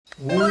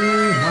Oh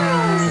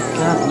my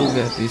god, look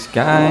at this,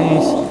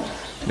 guys.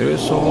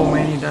 There's so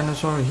many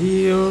dinosaurs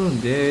here.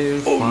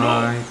 There's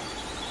five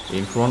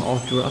in front of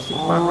Jurassic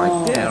Park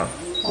right there.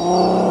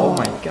 Oh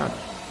my god.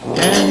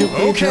 Can you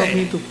please help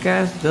me to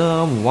catch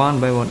them one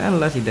by one and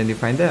let's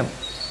identify them?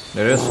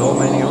 There are so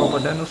many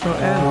robot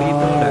dinosaurs and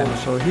little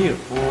dinosaurs here.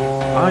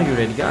 Are you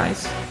ready,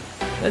 guys?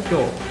 Let's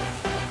go.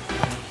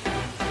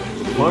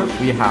 First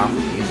we have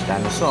this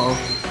dinosaur.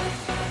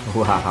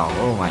 Wow,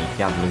 oh my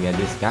god, look at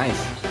this, guys.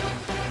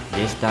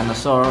 This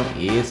dinosaur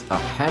is a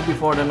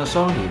herbivore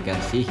dinosaur. You can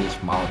see his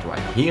mouth right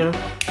here,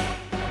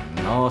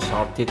 nose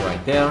sharp teeth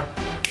right there,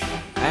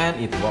 and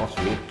it walks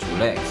with two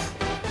legs.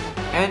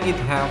 And it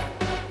have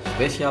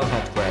special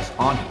headrest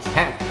on his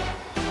head.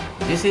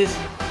 This is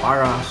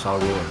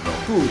Pyroraptor.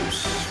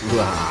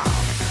 Wow,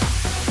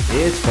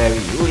 it's very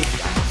unique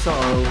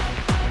dinosaur.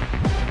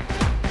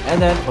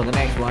 And then for the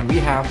next one we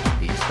have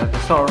this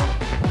dinosaur.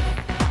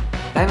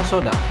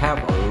 Dinosaur that have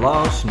a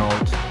long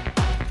snout,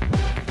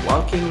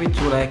 walking with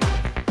two legs,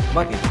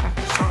 but it has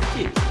sharp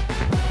teeth.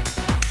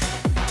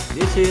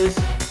 This is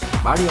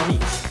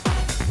Baryonyx,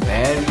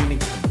 very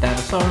unique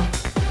dinosaur.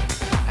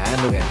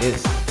 And look at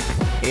this,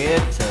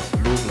 it just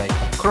looks like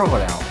a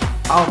crocodile,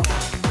 almost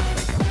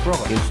like a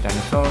crocodile. This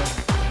dinosaur,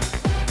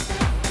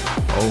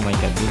 oh my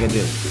god, look at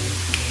this.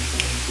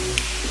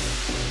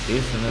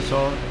 This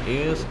dinosaur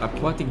is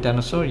aquatic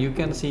dinosaur. You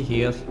can see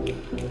his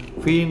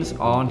fins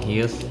on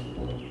his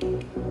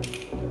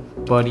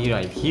body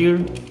right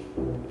here.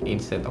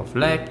 Instead of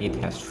leg, it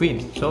has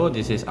fins. So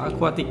this is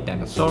aquatic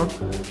dinosaur,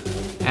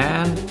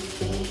 and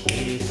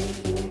his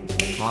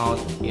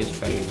mouth is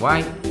very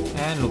wide.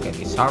 And look at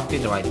his sharp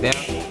teeth right there.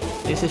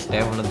 This is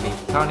definitely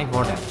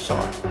carnivore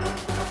dinosaur.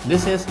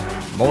 This is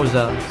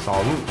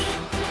Mosasaurs.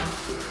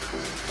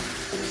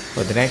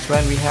 For the next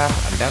one we have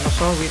a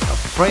dinosaur with a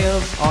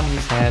trails on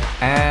his head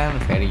and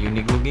very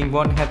unique looking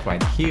bone head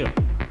right here.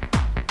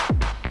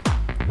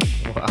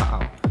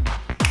 Wow.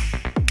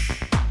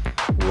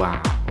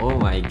 Wow, oh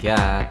my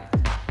god.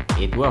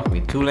 It works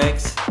with two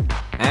legs,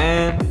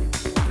 and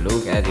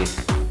look at it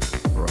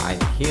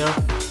right here.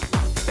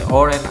 The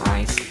orange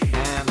eyes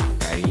and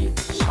very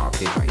sharp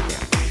teeth right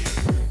there.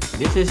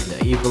 This is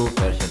the evil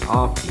version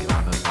of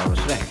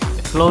Tyrannosaurus Rex,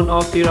 the clone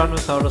of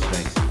Tyrannosaurus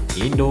Rex,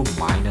 Indo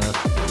minus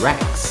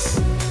Rex.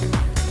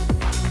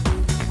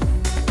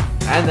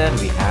 And then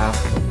we have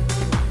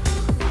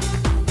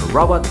a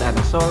robot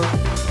dinosaur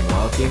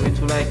walking with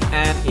two legs,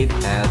 and it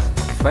has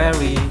a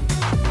very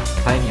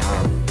tiny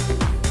arm,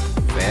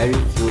 very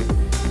cute.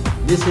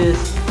 This is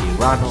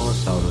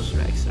Tyrannosaurus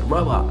Rex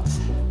robot.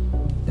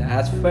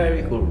 That's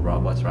very cool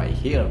robots right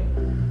here.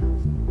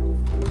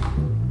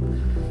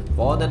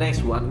 For the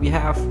next one we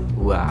have,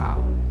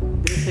 wow,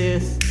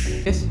 this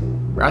is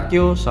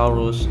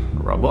Brachiosaurus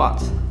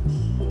robot.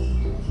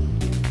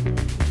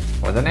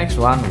 For the next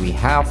one we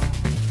have,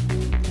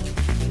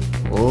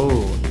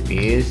 oh,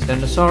 this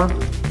dinosaur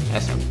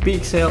has a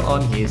big shell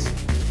on his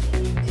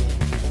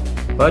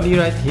body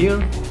right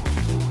here.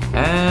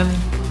 And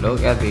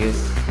look at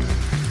this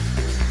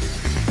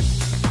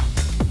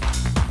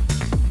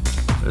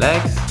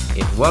legs.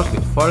 It walks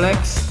with four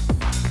legs,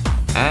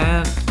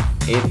 and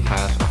it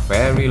has a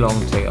very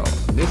long tail.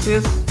 This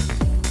is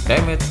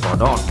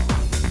Dimetrodon.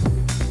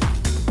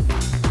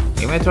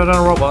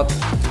 Dimetrodon robot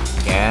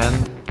can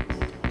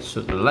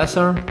shoot a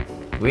laser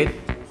with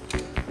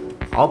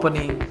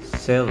opening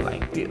shell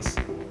like this.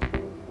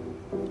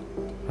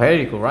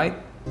 Very cool, right?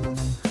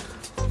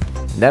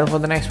 Then for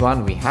the next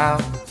one we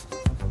have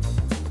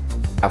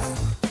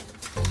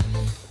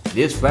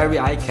this very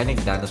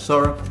iconic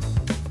dinosaur.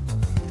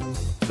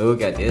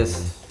 Look at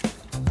this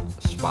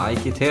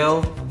spiky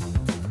tail.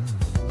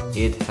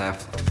 It have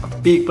a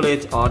big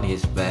plate on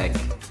his back,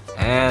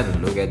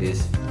 and look at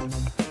this,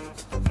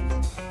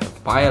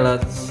 the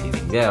pilot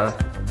sitting there.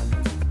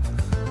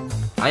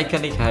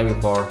 Iconic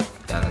herbivore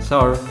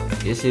dinosaur.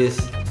 This is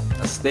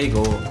a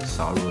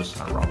Stegosaurus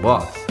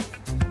robot,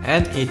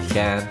 and it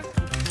can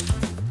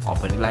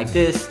open it like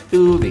this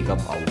to become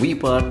a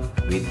weapon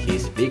with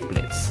his big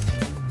plates.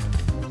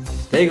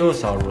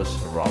 Stegosaurus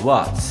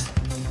robots.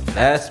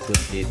 Let's put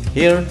it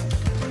here,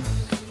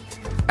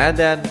 and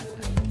then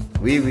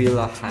we will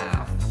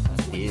have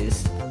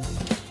this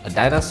a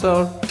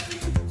dinosaur.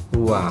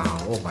 Wow,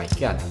 oh my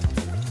god,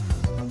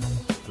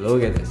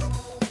 look at this.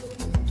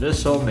 There's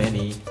so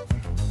many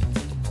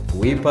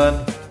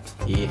weapons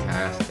he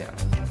has there,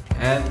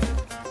 and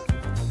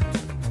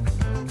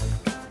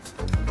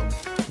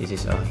this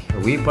is a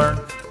weapon.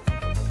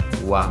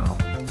 Wow.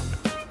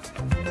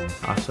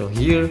 Also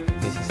here,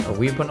 this is a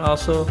weapon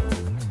also.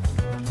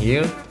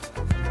 Here,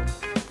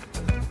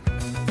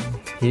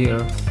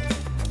 here,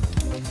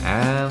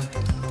 and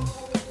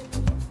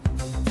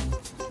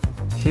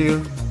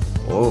here.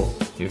 Oh,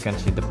 you can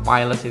see the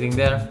pilot sitting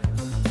there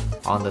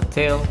on the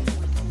tail.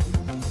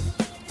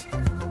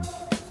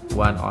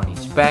 One on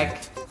his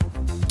back.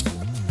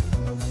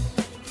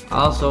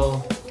 Also,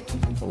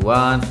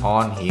 one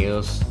on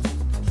his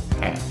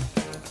head.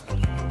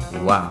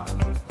 Wow,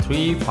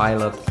 3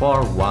 pilot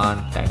for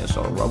 1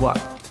 dinosaur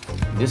robot.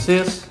 This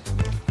is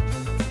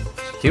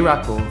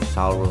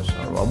Tyrannosaurus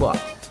robot.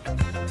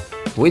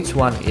 Which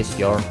one is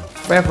your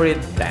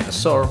favorite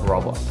dinosaur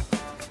robot?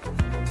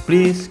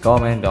 Please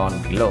comment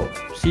down below.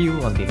 See you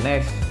on the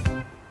next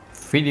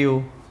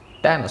video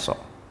dinosaur.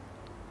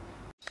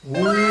 Oh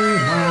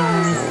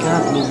my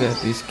god, look at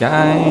this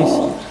guys.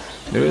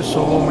 There are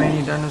so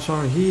many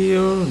dinosaurs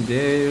here.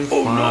 They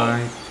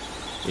fight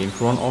in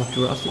front of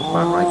Jurassic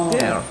Park right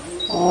there.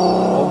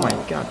 Oh my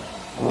god.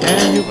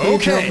 Can you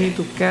please help me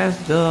to catch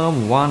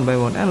them one by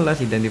one and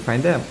let's identify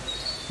them?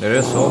 There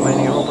are so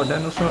many robot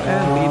dinosaurs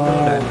and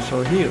little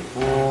dinosaurs here.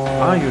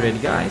 Are you ready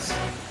guys?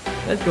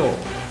 Let's go.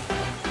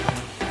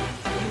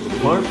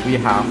 First we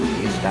have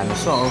this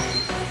dinosaur.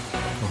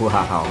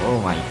 Wow,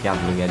 oh my god,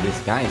 look at this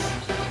guys.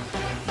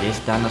 This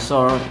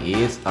dinosaur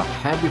is a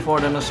herbivore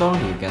dinosaur.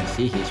 You can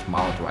see his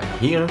mouth right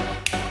here.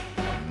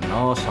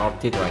 No sharp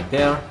teeth right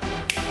there.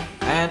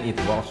 And it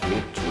walks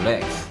with 2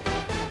 legs.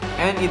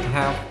 And it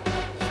have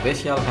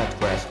special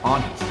headrest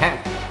on his head.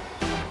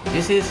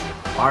 This is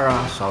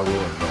Pyroraptor.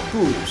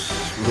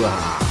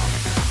 Wow,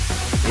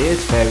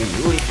 it's very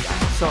unique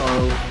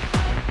dinosaur.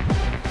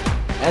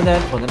 And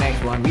then for the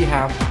next one we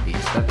have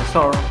this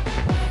dinosaur.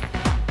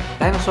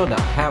 Dinosaur that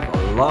have a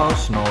long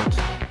snout,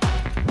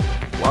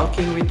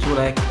 walking with 2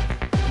 legs,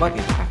 but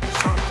it has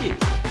sharp teeth.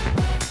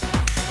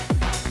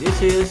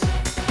 This is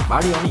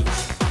Baryonyx,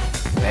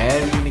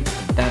 very unique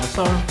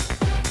dinosaur.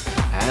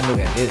 And look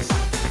at this.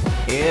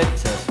 It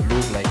just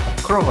looks like a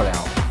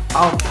crocodile.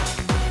 Almost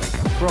looks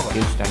like a crocodile.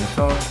 This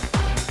dinosaur.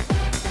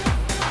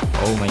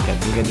 Oh my god,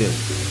 look at this.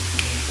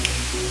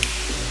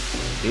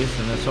 This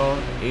dinosaur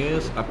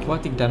is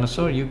aquatic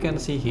dinosaur. You can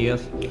see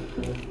his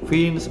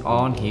fins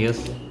on his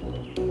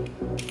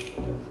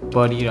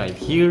body right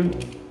here.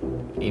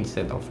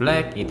 Instead of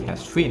leg, it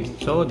has fins.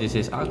 So this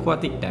is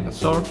aquatic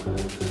dinosaur.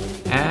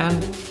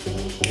 And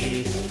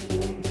his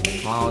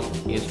mouth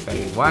is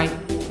very wide.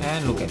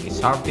 And look at his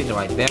sharp teeth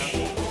right there.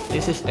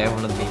 This is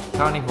definitely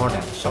carnivore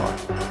dinosaur.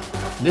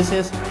 This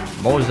is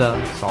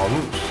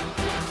Mosasaurs.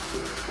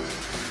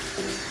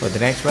 For the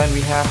next one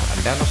we have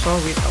a dinosaur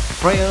with a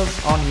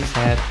trails on his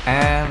head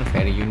and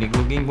very unique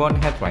looking bone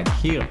head right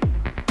here.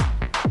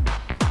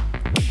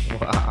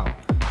 Wow.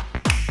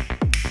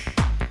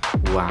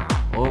 Wow,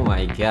 oh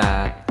my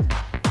god.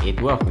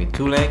 It walks with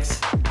 2 legs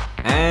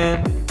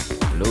and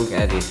look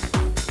at this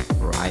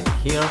right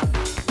here.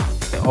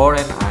 The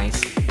orange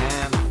eyes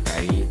and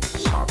very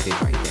sharp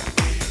teeth right there.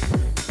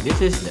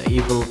 This is the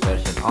evil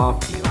version of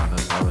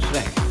Tyrannosaurus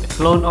Rex, the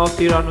clone of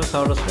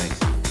Tyrannosaurus Rex,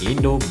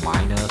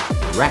 Indominus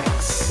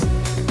Rex.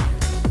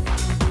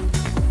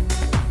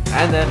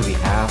 And then we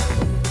have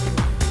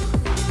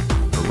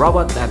a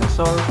robot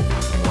dinosaur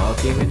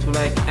walking with 2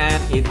 legs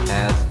and it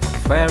has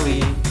a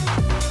very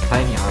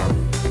tiny arm,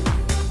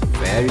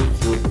 very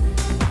cute.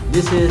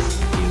 This is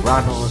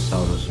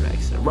Tyrannosaurus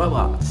Rex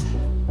robot.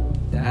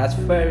 That's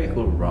very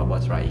cool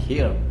robots right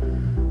here.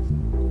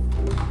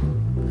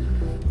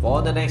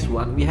 For the next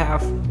one we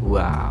have,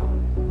 wow,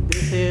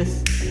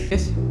 this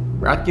is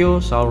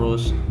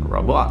Brachiosaurus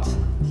robot.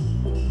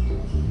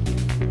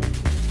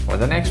 For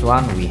the next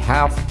one we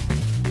have,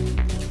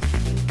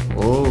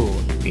 oh,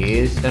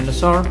 this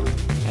dinosaur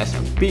has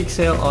a big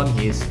shell on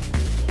his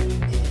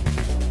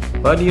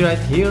body right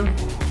here.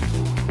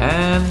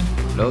 And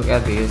look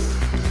at this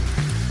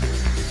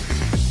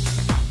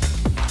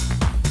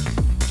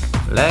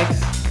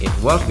legs. It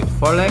walks with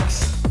 4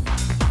 legs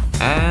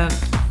and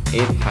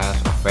it has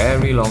a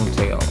very long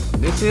tail.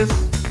 This is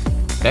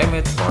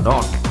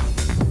Dimetrodon.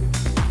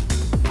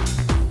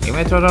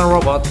 Dimetrodon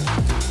robot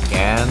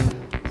can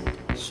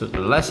shoot a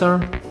laser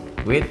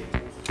with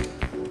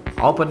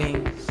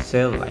opening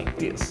shell like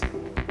this.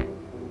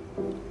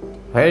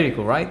 Very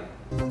cool, right?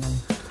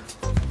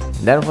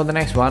 Then for the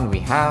next one we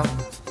have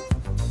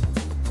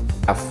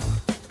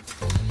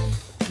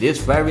this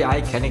very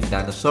iconic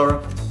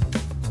dinosaur.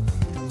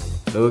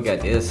 Look at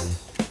this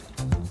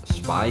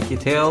spiky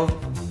tail.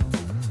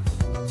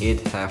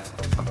 It have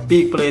a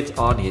big plate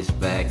on his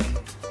back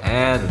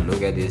and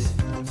look at this,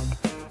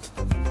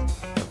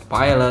 the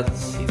pilot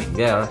sitting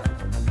there.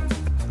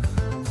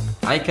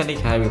 Iconic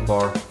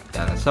herbivore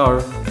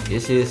dinosaur.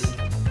 This is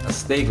a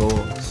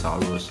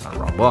Stegosaurus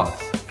robot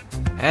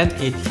and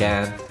it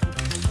can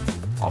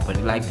open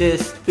it like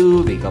this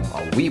to become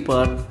a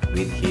weapon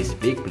with his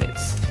big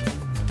plates.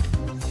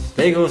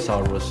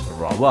 Stegosaurus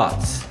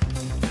robots.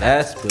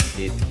 Let's put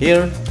it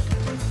here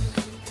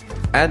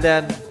and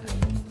then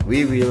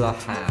we will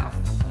have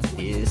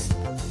this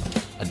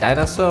a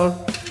dinosaur.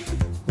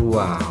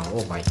 Wow,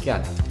 oh my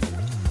god,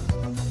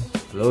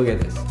 look at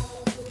this.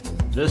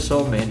 There's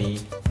so many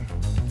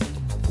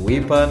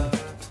weapons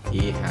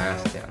he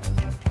has there.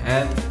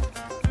 And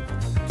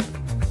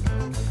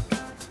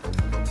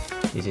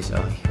this is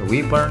a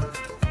weapon.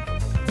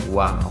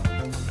 Wow.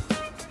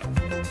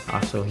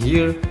 Also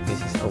here,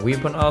 this is a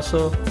weapon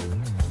also.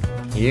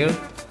 Here,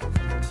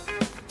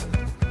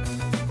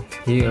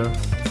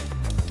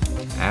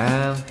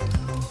 and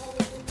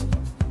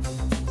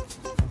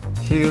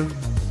here.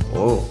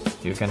 Oh,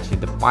 you can see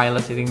the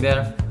pilot sitting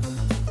there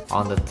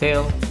on the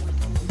tail.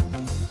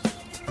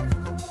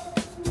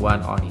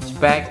 one on his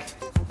back,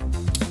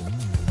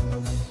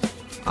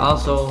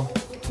 also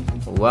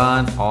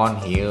one on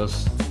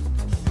his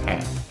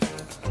head.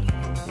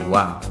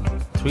 Wow,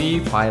 3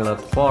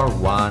 pilots for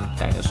 1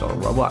 dinosaur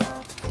robot.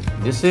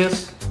 This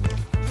is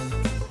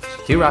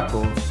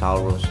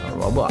Tyrannosaurus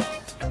robot.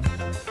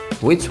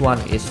 Which one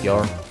is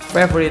your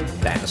favorite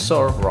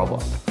dinosaur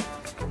robot?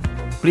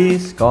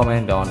 Please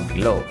comment down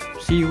below.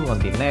 See you on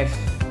the next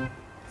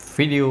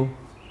video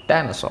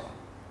dinosaur.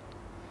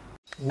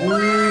 Oh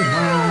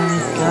my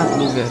god,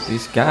 look at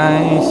this,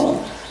 guys.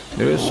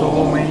 There is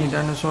so many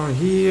dinosaurs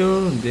here.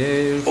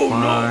 They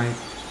fight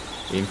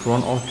in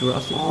front of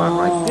Jurassic Park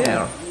right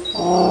there.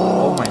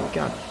 Oh my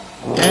god.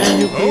 Can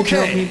you please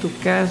help me to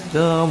catch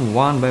them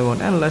one by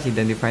one and let's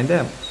identify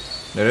them?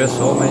 There are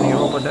so many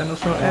robot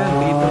dinosaurs and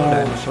little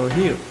dinosaurs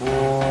here.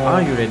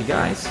 Are you ready,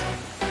 guys?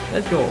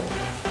 Let's go.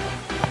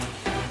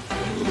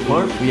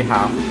 First we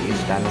have this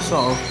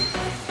dinosaur.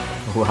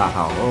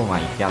 Wow, oh my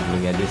god,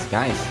 look at this,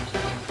 guys.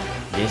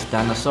 This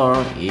dinosaur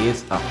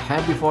is a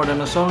herbivore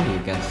dinosaur. You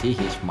can see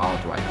his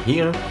mouth right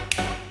here.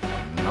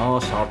 No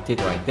sharp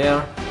teeth right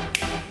there.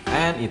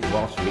 And it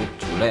walks with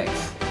 2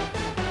 legs.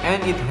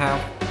 And it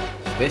has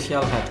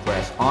special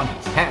headrest on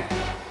his head.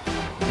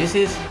 This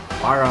is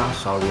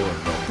Pyroraptor.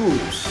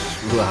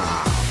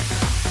 Wow,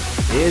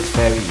 it's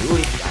very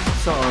unique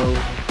dinosaur.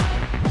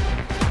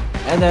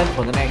 And then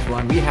for the next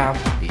one we have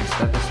this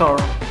dinosaur.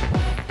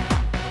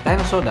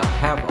 Dinosaur that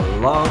have a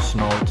long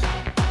snout,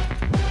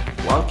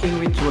 walking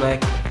with 2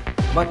 legs,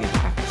 but it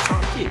has a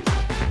sharp teeth.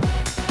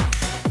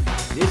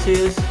 This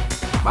is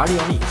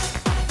Baryonyx,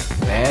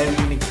 very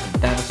unique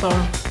dinosaur.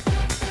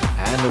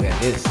 And look at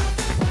this,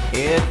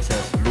 it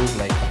just looks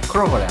like a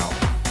crocodile.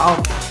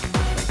 Almost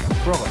looks like a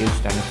crocodile. This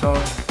dinosaur.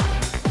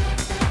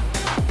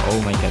 Oh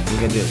my god,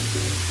 look at this.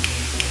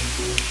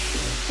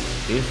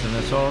 This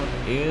dinosaur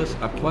is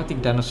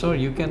aquatic dinosaur.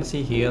 You can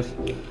see his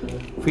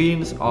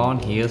fins on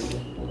his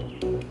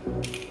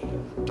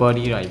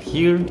body right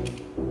here.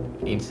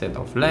 Instead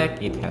of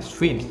leg, it has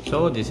fins.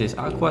 So this is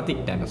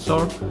aquatic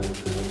dinosaur.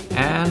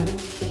 And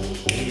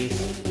his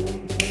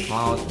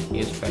mouth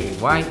is very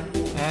wide.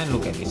 And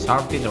look at his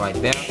sharp teeth right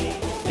there.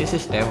 This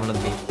is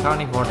definitely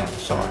carnivore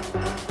dinosaur.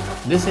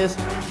 This is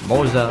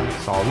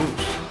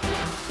Mosasaurs.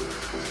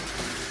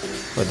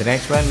 For the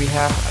next one we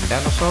have a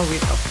dinosaur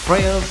with a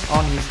trails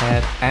on his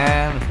head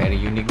and very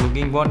unique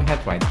looking bone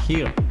head right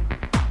here.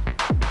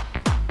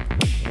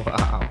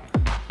 Wow.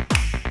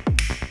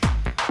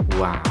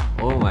 Wow,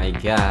 oh my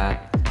god.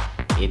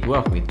 It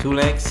works with 2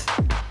 legs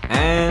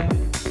and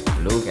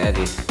look at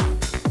it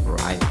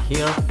right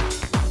here.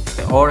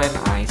 The orange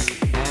eyes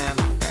and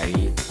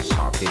very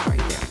sharp teeth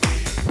right there.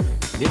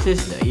 This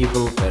is the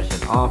evil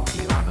version of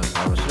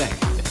Tyrannosaurus Rex.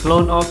 The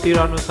clone of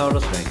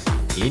Tyrannosaurus Rex,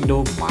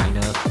 Indo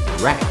minus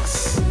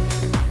Rex.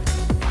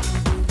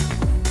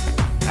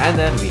 And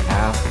then we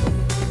have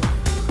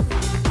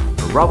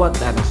a robot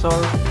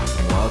dinosaur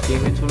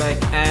walking with 2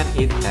 legs and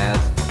it has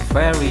a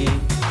very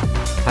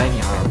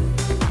tiny arm.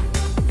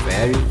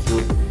 Very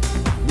cute.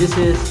 This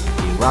is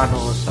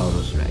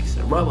Tyrannosaurus Rex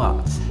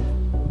robot.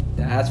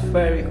 That's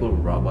very cool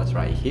robots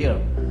right here.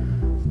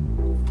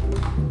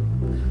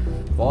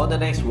 For the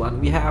next one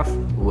we have,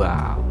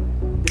 wow,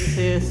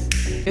 this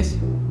is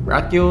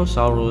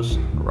Brachiosaurus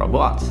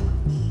robot.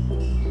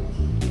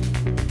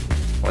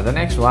 For the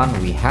next one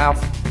we have,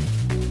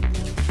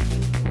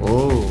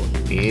 oh,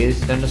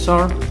 this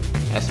dinosaur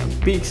has a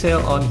big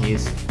shell on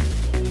his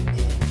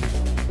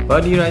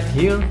body right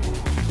here.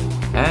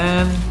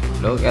 And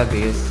look at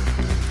this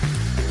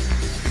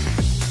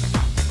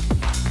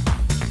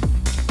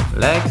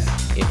legs.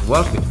 It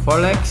walks with 4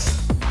 legs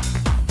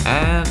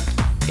and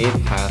it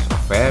has a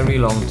very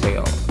long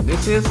tail.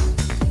 This is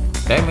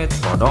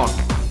Dimetrodon.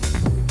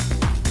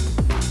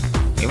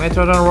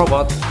 Dimetrodon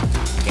robot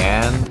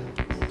can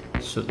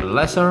shoot a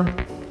laser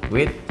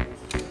with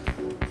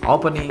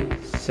opening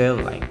shell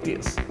like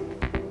this.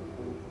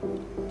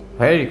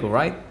 Very cool,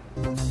 right?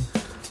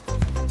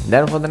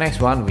 Then for the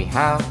next one we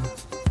have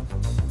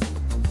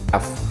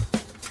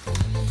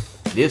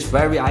this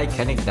very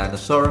iconic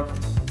dinosaur.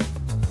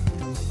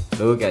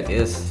 Look at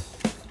this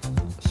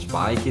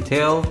spiky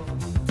tail.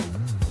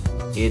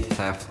 It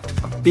has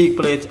a big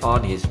plate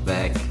on his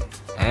back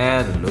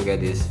and look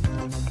at this,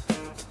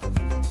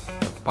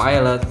 the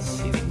pilot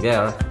sitting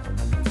there.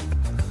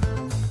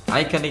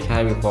 Iconic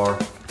herbivore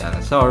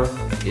dinosaur.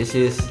 This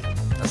is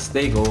a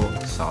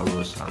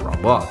Stegosaurus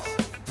robot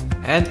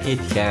and it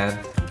can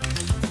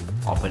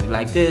open it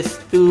like this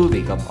to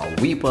become a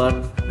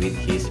weapon with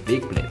his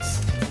big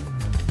plates.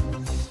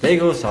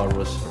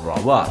 Stegosaurus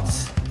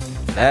robots.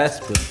 Let's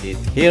put it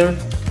here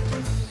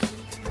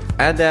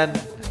and then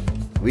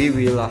we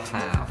will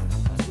have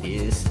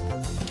this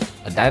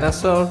a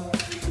dinosaur.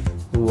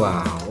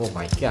 Wow, oh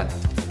my god,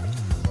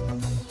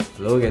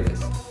 look at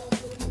this.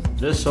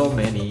 There's so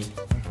many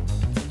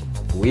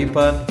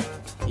weapons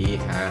he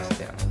has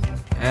there.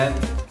 And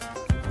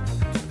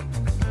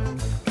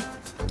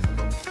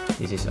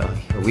this is a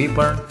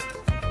weapon.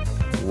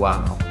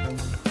 Wow.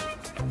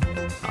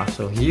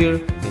 Also here,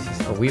 this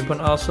is a weapon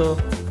also.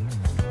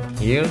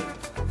 Here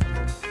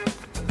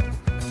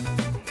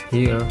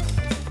here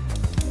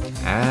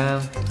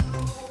and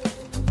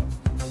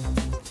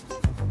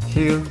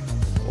here.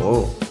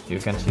 Oh, you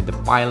can see the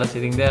pilot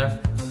sitting there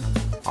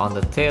on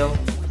the tail,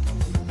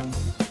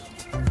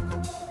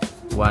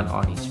 one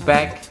on his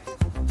back,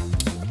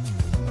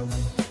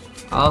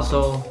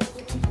 also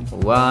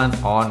one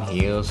on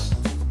his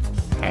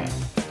head.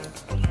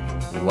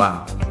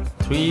 Wow,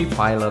 3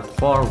 pilots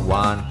for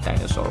 1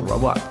 dinosaur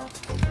robot.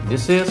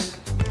 This is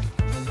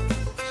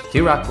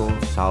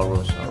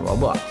Styracosaurus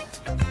robot.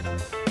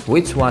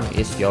 Which one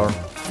is your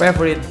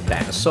favorite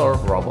dinosaur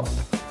robot?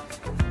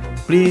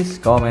 Please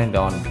comment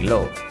down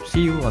below.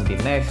 See you on the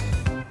next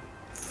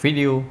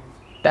video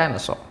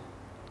dinosaur.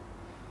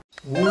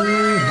 Oh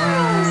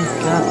my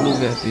god,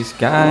 look at this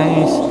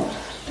guys.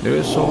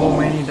 There's so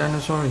many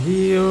dinosaurs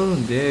here.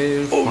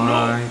 They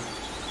fight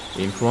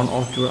in front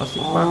of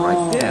Jurassic Park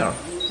right there.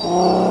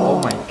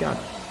 Oh my god.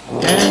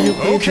 Can you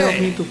please help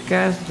me to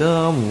catch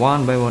them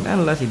one by one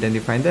and let's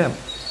identify them.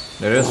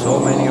 There are so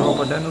many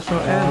robot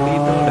dinosaurs and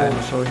little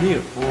dinosaurs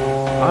here.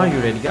 Are you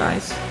ready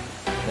guys?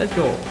 Let's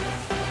go.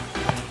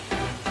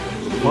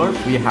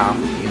 First we have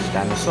this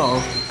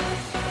dinosaur.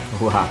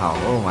 Wow,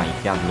 oh my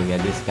god, look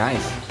at this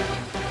guys.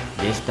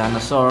 This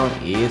dinosaur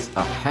is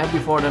a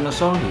herbivore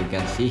dinosaur. You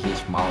can see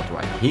his mouth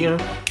right here.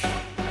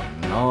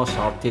 No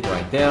sharp teeth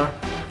right there.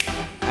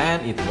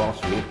 And it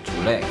walks with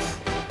 2 legs.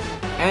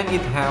 And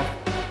it have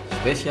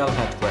special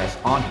headrest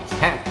on his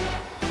head.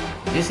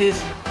 This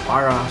is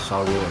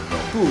Pyroraptor.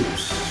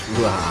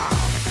 Wow,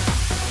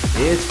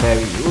 it's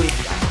very unique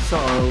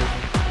dinosaur.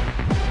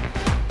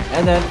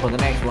 And then for the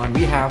next one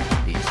we have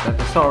this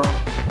dinosaur.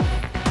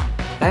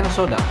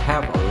 Dinosaur that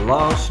have a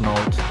long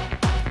snout,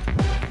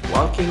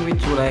 walking with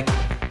 2 legs,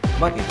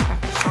 but it has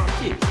sharp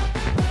teeth.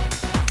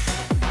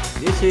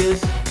 This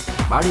is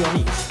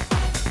Baryonyx,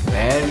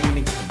 very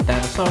unique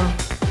dinosaur.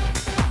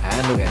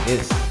 And look at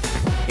this,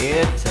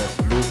 it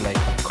just looks like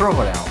a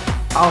crocodile.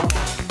 Almost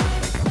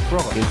looks like a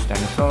crocodile. This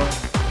dinosaur.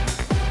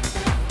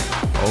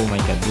 Oh my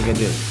god, look at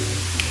this.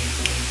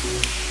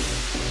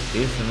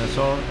 This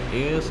dinosaur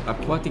is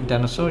aquatic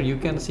dinosaur. You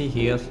can see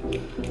his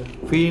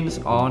fins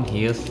on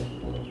his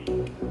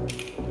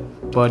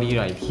body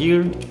right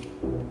here.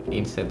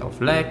 Instead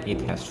of leg, it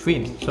has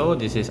fins. So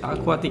this is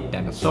aquatic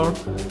dinosaur,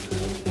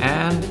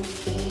 and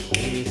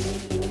his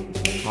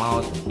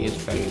mouth is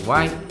very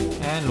wide.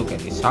 And look at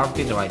his sharp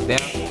teeth right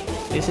there.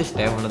 This is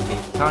definitely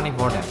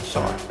carnivore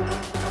dinosaur.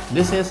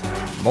 This is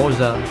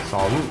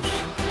Mosasaurs.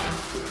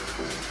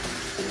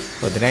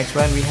 For the next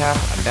one we have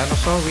a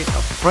dinosaur with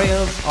a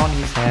frills on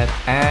his head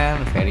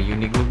and very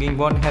unique looking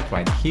bone head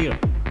right here.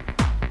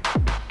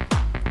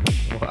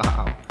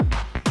 Wow.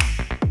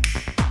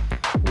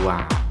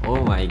 Wow,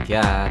 oh my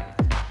god.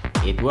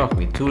 It works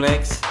with 2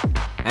 legs.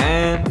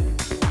 And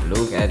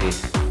look at this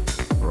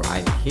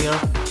right here.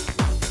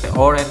 The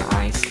orange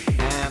eyes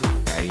and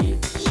very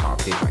sharp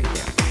teeth right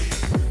there.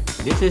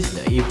 This is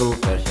the evil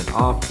version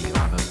of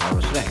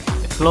Tyrannosaurus Rex.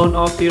 The clone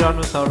of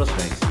Tyrannosaurus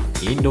Rex,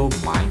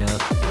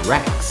 Indominus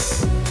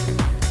Rex.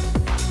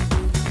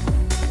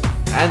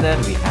 And then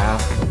we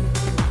have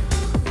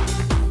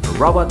a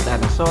robot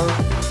dinosaur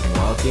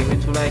walking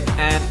with 2 legs,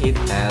 and it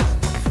has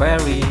a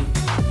very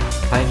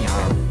tiny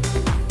arm.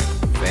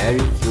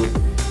 Very cute.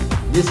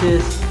 This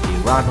is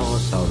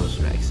Tyrannosaurus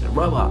Rex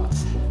robot.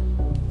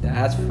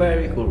 That's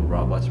very cool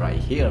robots right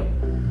here.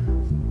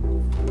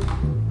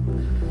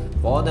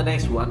 For the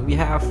next one we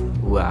have,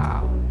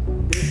 wow,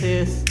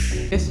 this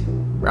is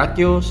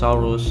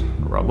Brachiosaurus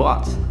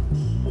robot.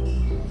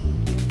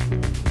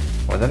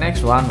 For the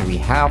next one we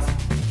have,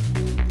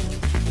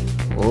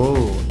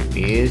 oh,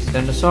 this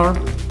dinosaur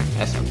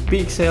has a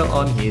big sail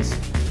on his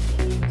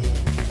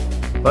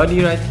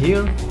body right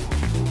here.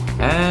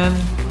 And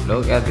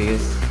look at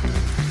this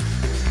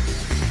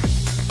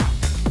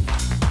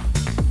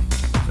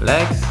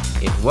legs.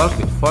 It works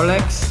with 4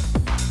 legs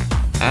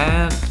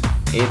and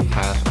it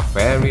has a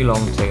very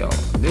long tail.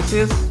 This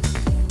is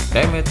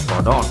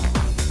Dimetrodon.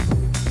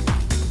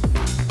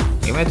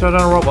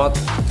 Dimetrodon robot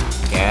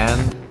can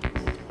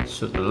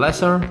shoot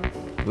laser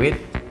with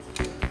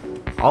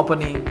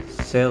opening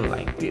sail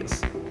like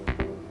this.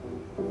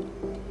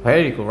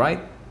 Very cool, right?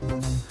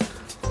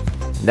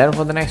 Then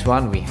for the next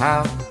one we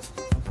have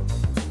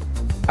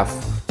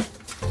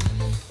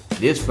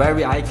this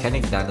very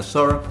iconic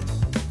dinosaur.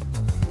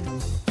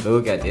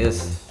 Look at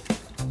this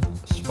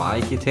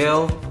spiky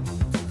tail.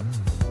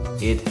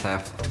 It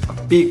have a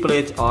big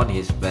plate on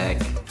his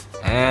back,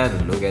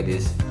 and look at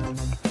this,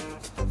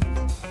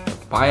 the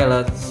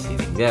pilot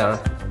sitting there.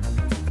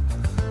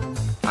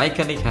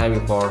 Iconic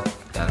herbivore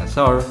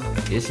dinosaur.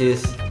 This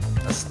is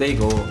a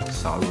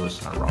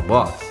Stegosaurus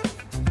robot,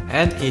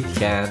 and it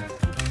can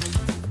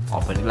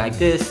open it like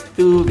this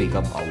to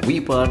become a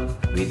weapon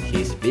with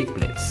his big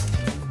plates.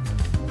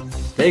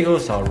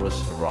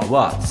 Stegosaurus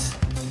robots.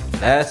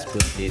 Let's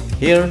put it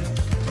here,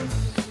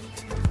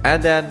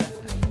 and then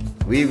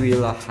we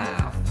will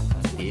have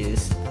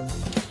this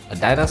a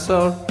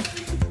dinosaur.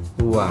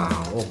 Wow,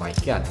 oh my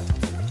god,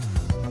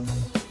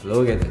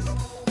 look at this.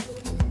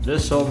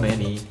 There's so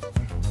many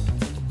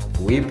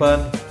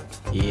weapons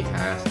he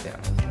has there.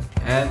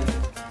 And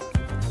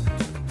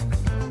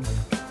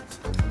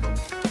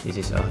this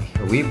is a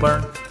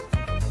weapon.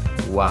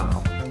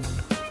 Wow.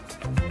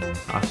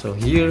 Also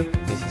here,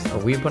 this is a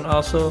weapon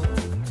also.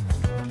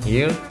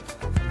 Here.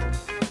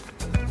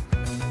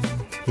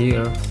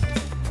 Here.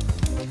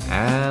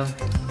 And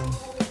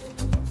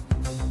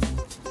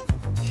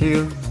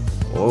here.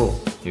 Oh,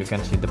 you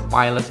can see the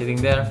pilot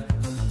sitting there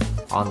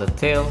on the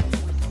tail.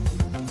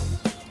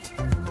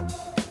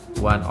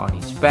 One on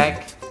his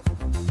back.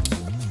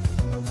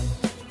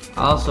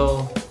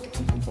 Also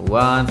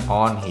one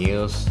on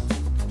his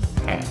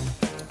head.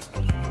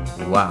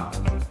 Wow,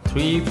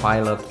 3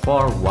 pilots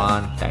for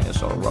 1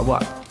 dinosaur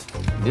robot.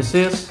 This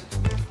is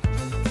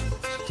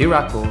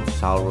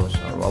Tyrannosaurus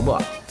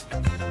robot.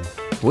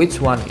 Which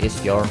one is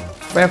your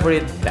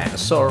favorite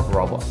dinosaur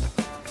robot?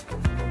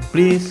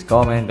 Please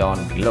comment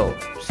down below.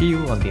 See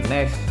you on the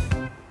next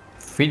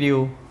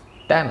video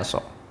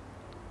dinosaur.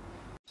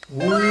 Oh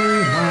my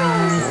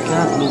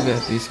god, look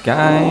at this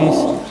guys.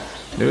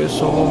 There's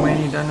so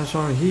many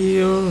dinosaurs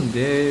here.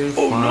 There's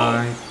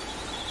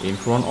 5 in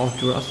front of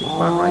Jurassic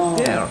Park right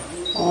there.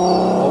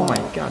 Oh my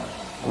god.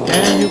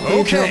 Can you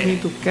please help me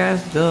to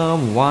catch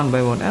them one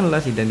by one and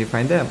let's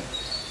identify them.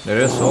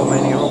 There are so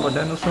many robot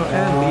dinosaurs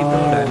and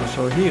little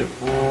dinosaurs here.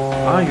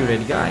 Are you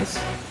ready guys?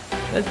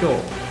 Let's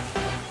go.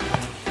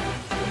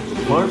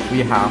 First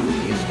we have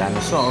this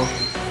dinosaur.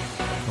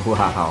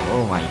 Wow,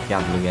 oh my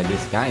god, look at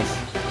this guys.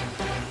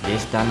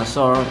 This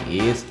dinosaur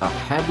is a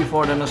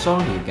herbivore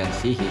dinosaur. You can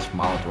see his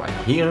mouth right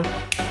here.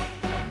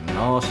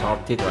 No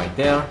sharp teeth right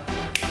there.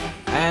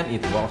 And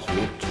it walks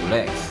with 2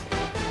 legs.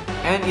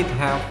 And it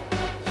has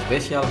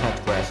special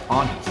headrest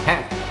on his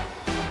head.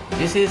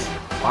 This is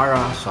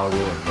Pyroraptor.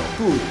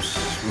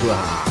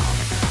 Wow,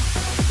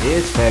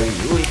 it's very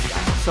unique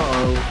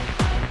dinosaur.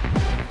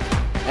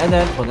 And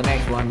then for the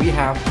next one we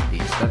have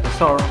this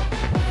dinosaur.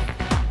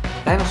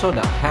 Dinosaur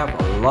that have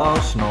a long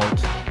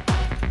snout,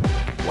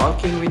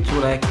 walking with 2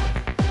 legs,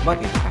 but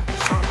it has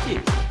sharp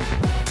teeth.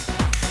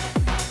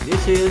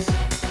 This is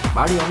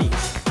Baryonyx,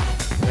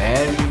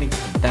 very unique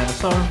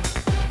dinosaur.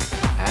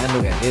 And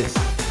look at this,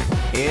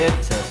 it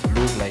just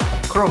looks like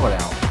a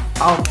crocodile.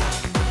 Almost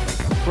looks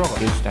like a crocodile.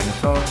 This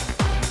dinosaur.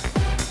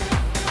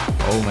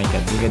 Oh my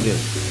god, look at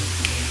this.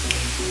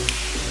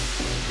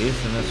 This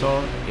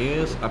dinosaur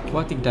is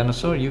aquatic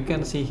dinosaur. You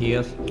can see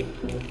his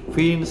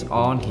fins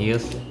on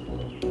his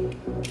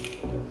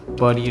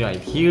body right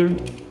here.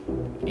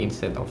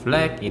 Instead of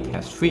leg, it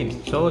has fins.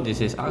 So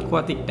this is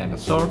aquatic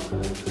dinosaur.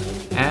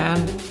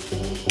 And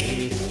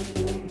his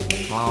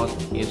mouth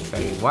is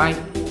very wide.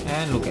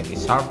 And look at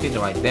his sharp teeth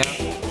right there.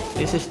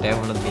 This is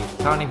definitely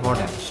carnivore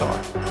dinosaur.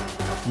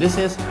 This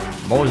is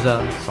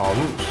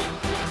Mosasaurs.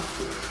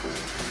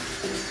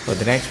 For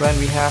the next one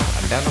we have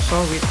a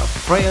dinosaur with a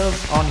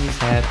trails on his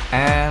head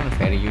and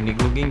very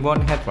unique looking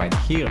bone head right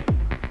here.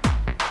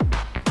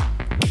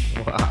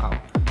 Wow.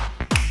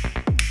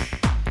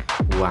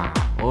 Wow,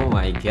 oh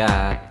my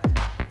god.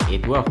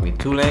 It works with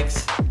 2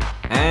 legs.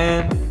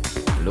 And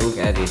look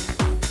at it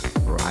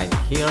right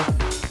here.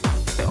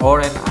 The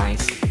orange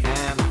eyes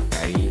and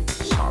very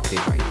sharp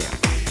teeth right there.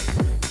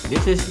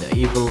 This is the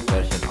evil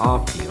version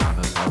of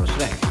Tyrannosaurus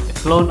Rex. The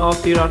clone of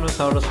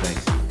Tyrannosaurus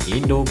Rex.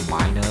 Indo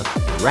minus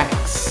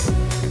Rex.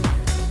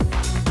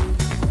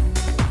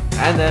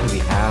 And then we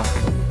have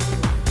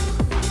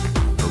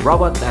a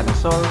robot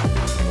dinosaur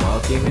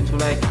walking with 2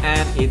 legs,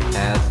 and it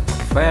has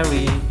a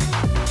very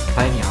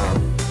tiny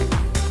arm,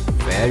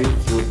 very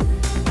cute.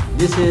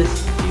 This is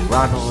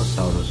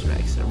Tyrannosaurus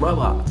Rex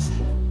robot.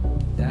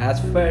 That's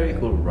very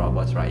cool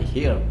robots right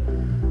here.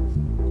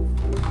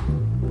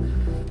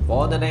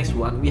 For the next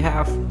one we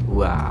have,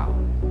 wow,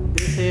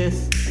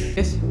 this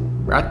is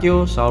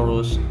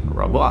Brachiosaurus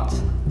robot.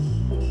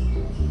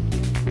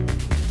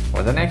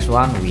 For the next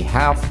one we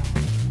have,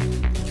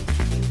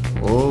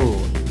 oh,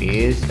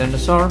 this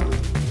dinosaur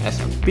has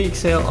a big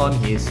shell on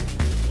his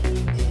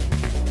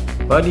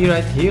body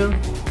right here.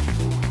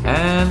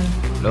 And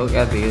look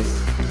at this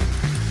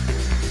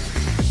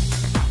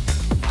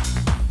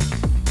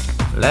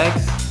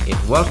legs. It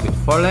walks with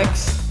 4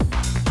 legs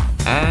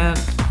and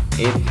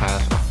it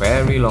has a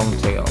very long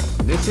tail.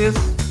 This is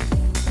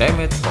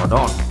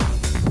Dimetrodon.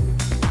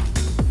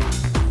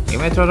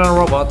 Dimetrodon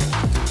robot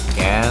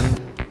can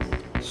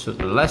shoot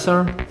the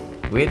laser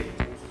with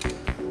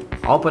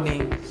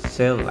opening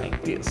shell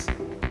like this.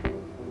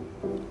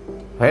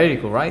 Very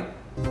cool, right?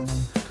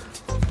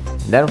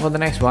 Then for the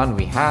next one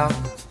we have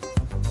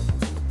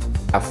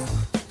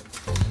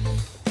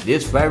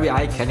this very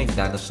iconic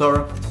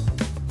dinosaur.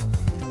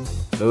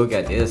 Look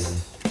at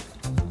this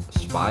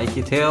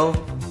spiky tail.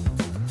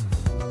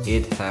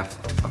 It has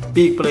a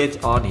big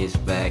plate on his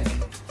back,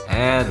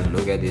 and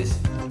look at this,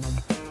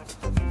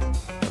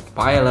 the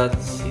pilot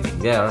sitting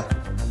there.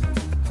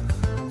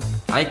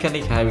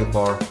 Iconic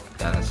herbivore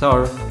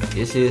dinosaur.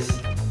 This is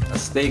a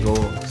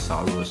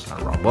Stegosaurus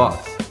robot,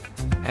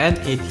 and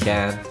it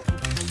can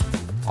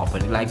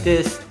open it like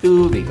this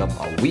to become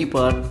a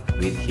weapon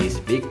with his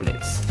big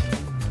plates.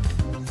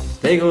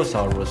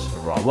 Stegosaurus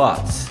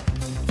robots.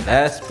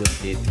 Let's put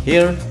it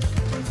here.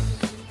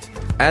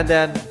 And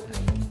then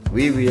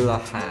we will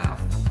have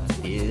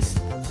this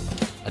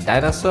a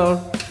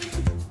dinosaur.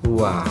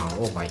 Wow,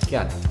 oh my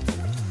god,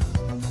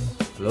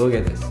 look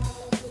at this.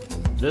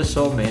 There's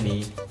so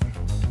many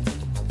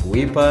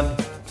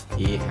weapons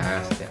he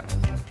has there,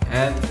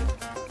 and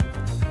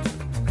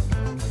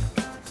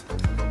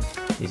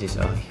this is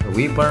a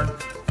weapon.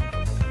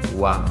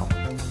 Wow.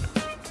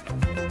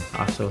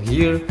 Also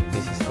here,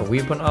 this is a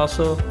weapon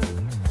also.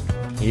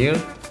 Here,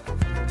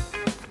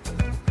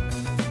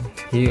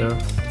 here,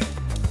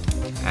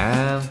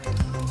 and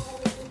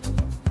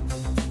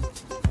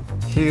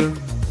here.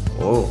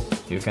 Oh,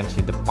 you can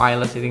see the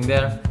pilot sitting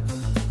there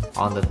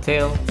on the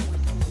tail.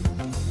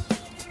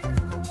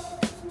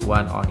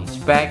 One on his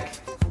back.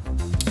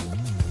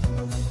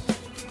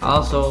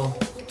 Also,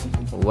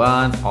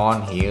 one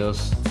on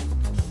his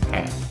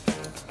head.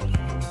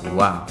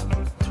 Wow.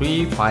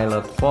 3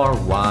 pilots for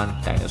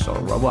 1 dinosaur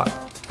robot.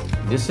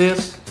 This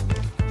is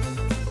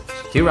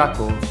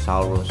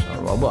Tyrannosaurus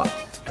robot.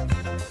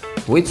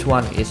 Which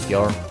one is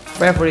your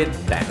favorite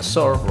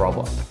dinosaur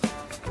robot?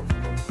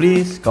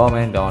 Please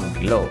comment down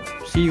below.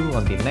 See you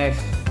on the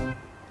next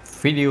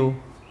video.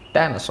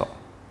 Dinosaur.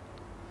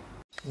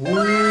 Oh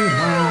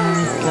my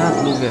god,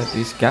 look at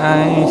this,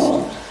 guys.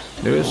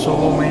 There are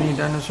so many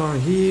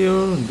dinosaurs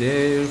here.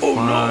 They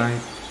fight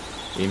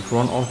in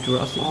front of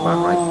Jurassic Park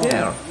right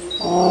there.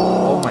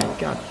 Oh my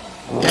god.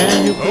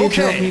 Can you please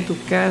help me to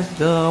catch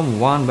them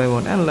one by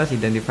one and let's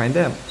identify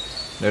them?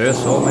 There are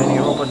so many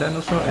robot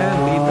dinosaurs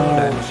and little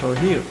dinosaurs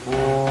here.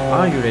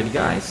 Are you ready,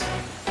 guys?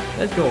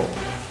 Let's go.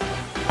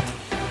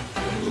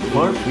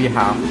 First we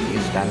have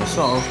this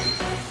dinosaur.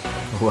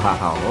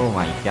 Wow, oh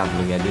my god,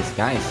 look at this,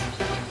 guys.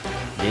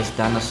 This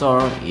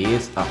dinosaur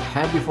is a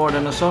herbivore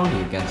dinosaur.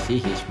 You can see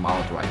his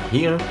mouth right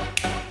here.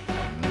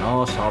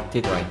 No sharp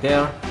teeth right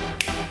there.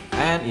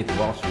 And it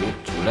walks with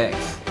 2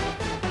 legs.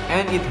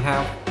 And it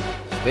have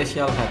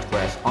special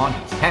headrest on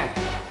his head.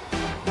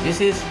 This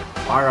is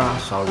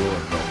Pyroraptor.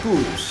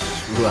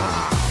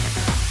 Wow,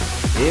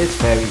 it's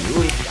very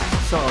unique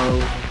dinosaur.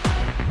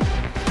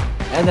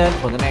 And then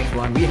for the next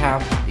one we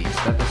have this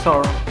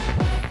dinosaur.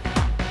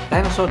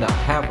 Dinosaur that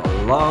have a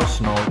long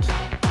snout,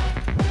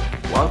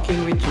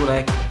 walking with 2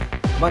 legs,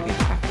 but it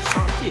has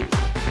sharp teeth.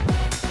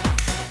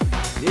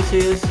 This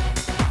is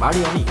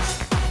Baryonyx,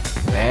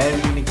 very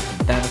unique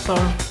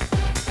dinosaur.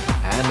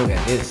 And look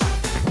at this.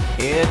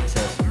 It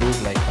just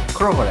looks like a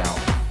crocodile.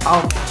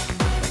 Almost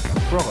looks like a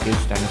crocodile.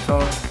 This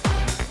dinosaur.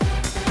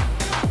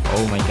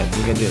 Oh my god,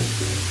 look at this.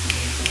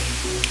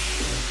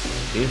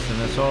 This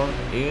dinosaur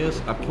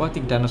is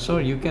aquatic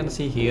dinosaur. You can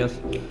see his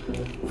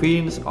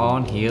fins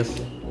on his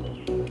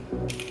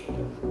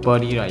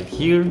body right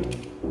here.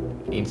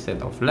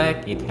 Instead of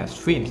leg, it has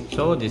fins.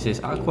 So this is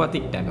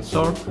aquatic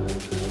dinosaur.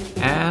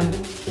 And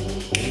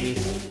his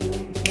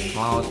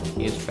mouth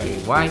is very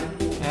wide.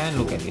 And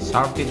look at his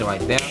sharp teeth right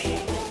there.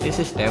 This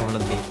is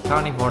definitely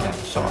carnivore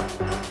dinosaur.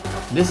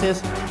 This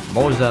is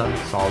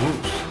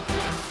Mosasaurs.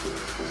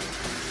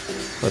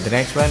 For the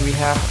next one we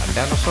have a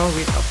dinosaur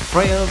with a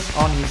trails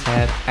on his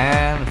head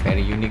and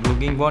very unique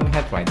looking bone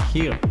head right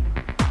here.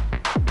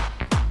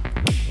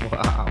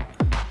 Wow.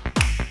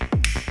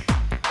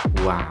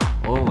 Wow,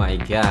 oh my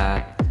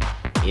god.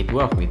 It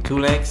works with 2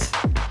 legs.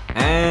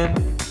 And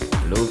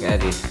look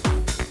at this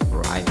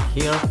right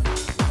here.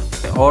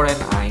 The orange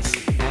eyes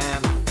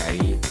and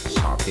very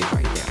sharp teeth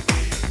right there.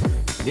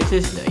 This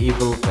is the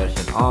evil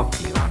version of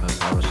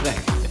Tyrannosaurus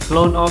Rex, the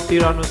clone of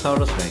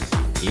Tyrannosaurus Rex,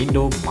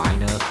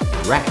 Indominus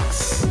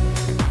Rex.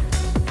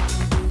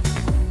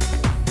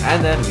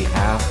 And then we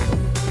have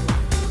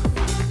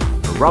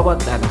a robot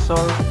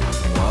dinosaur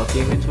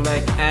walking with 2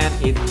 legs, and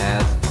it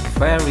has a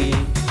very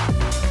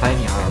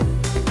tiny arm,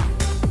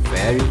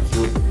 very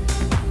cute.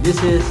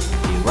 This is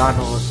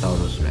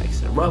Tyrannosaurus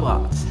Rex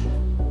robot.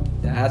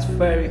 That's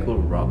very cool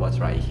robots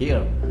right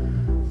here.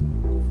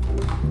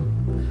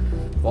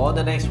 For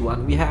the next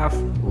one we have,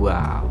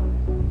 wow,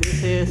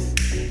 this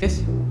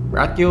is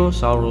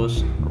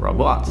Brachiosaurus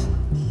robot.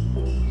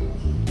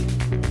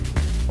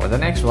 For the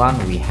next one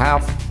we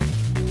have,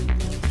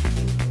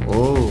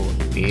 oh,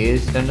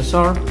 this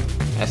dinosaur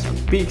has a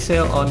big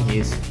sail on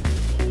his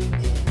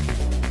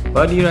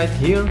body right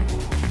here.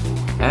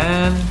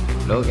 And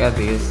look at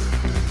this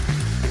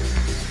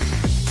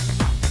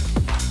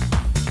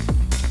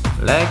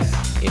legs.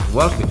 It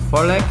works with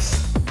 4 legs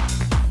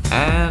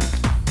and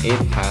it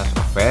has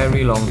a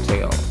very long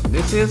tail.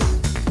 This is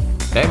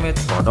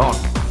Dimetrodon.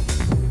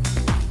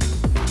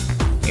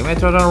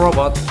 Dimetrodon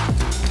robot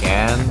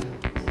can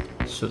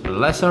shoot the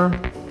laser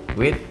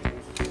with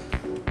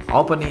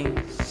opening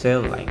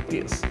sail like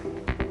this.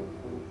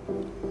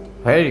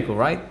 Very cool,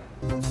 right?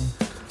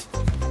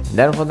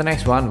 Then for the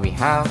next one we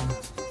have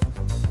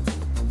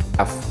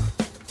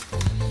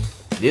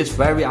this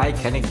very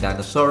iconic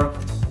dinosaur.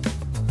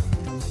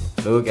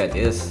 Look at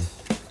this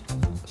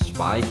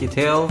spiky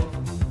tail.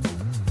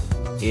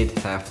 It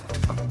have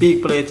a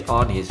big plate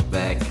on his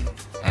back,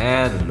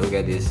 and look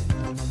at this,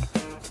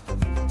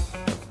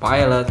 the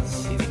pilot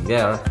sitting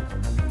there.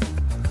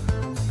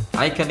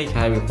 Iconic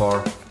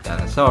herbivore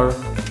dinosaur.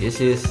 This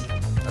is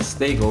a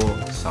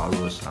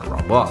Stegosaurus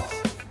robot,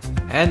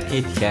 and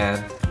it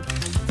can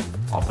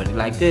open it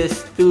like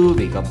this to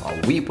become a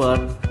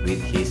weapon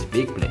with his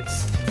big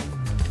blades.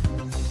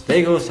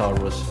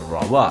 Stegosaurus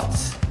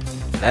robots.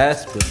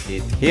 Let's put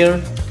it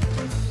here,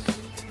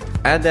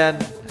 and then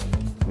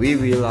we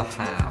will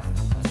have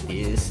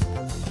this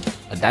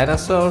a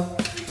dinosaur.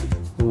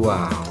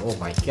 Wow, oh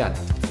my god,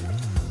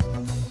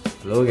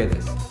 look at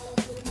this.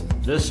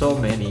 There's so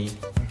many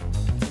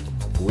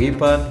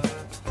weapons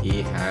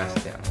he has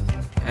there,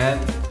 and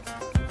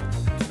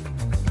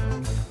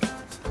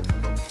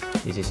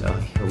this is a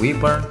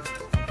weapon.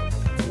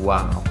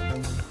 Wow.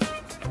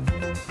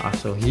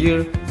 Also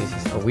here, this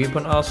is a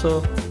weapon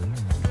also.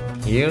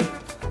 Here,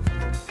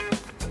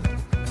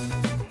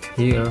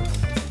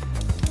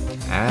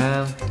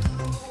 and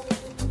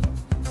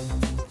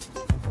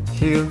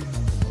here.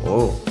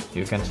 Oh,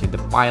 you can see the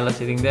pilot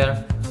sitting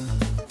there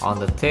on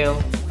the tail,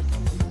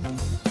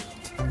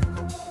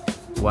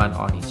 one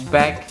on his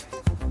back,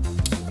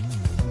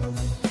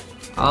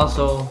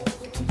 also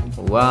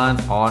one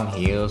on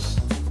his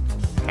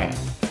head.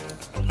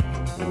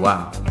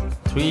 Wow,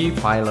 3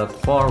 pilots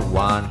for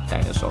 1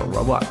 dinosaur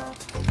robot.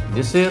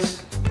 This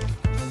is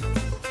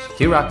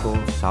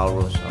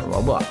Tyrannosaurus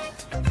robot.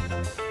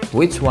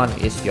 Which one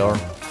is your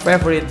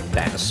favorite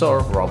dinosaur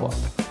robot?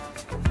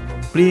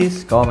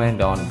 Please comment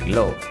down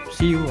below.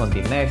 See you on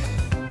the next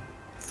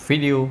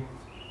video,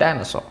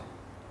 dinosaur.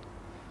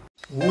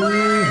 Oh my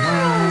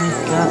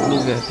god,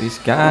 look at this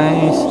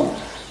guys.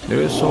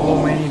 There is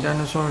so many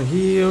dinosaurs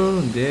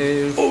here.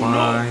 They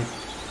fight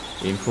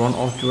in front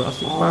of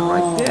Jurassic Park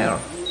right there.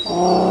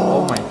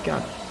 Oh my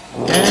god.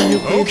 Can you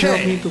please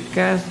help me to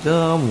catch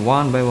them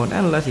one by one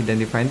and let's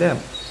identify them.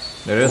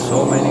 There are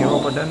so many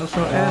robot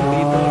dinosaur and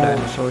little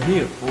dinosaur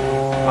here.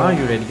 Are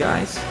you ready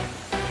guys?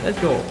 Let's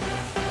go.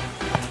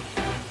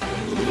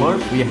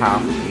 First we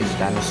have this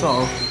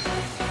dinosaur.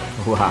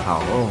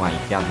 Wow, oh my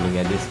god, look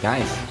at this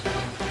guys.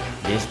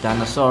 This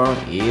dinosaur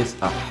is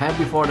a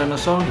herbivore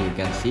dinosaur. You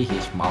can see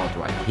his mouth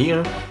right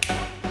here.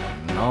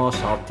 No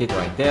sharp teeth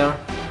right there.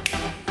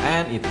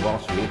 And it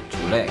walks with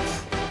 2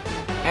 legs.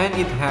 And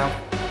it have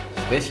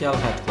special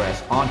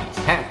headrest on his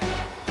head.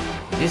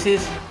 This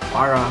is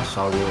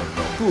Pyroraptor.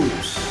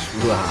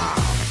 Wow,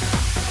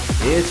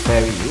 it's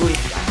very unique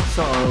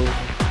dinosaur.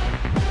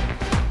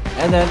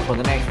 And then for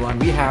the next one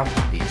we have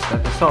this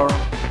dinosaur.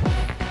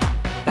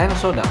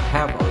 Dinosaur that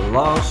have a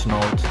long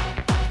snout,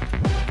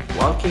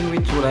 walking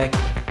with 2 legs,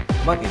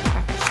 but it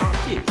have sharp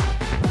teeth.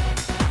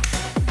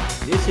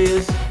 This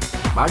is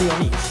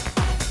Baryonyx,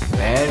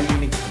 very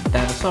unique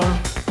dinosaur.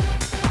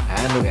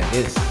 And look at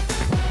this,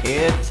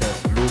 it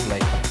just looks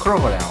like a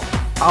crocodile,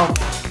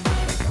 almost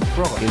like a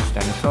crocodile. This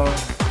dinosaur.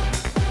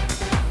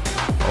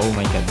 Oh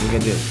my god, look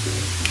at this.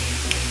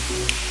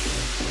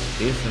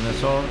 This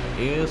dinosaur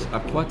is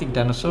aquatic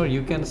dinosaur.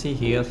 You can see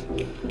his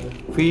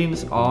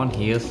fins on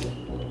his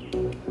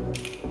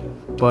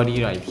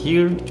body right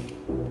here.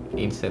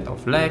 Instead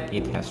of leg,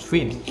 it has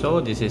fins.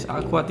 So this is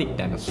aquatic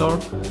dinosaur,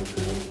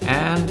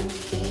 and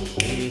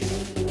his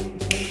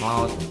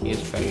mouth is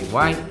very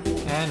wide.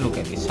 And look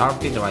at this sharp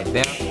teeth right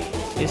there.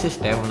 This is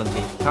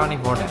definitely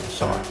carnivore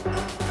dinosaur.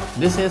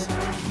 This is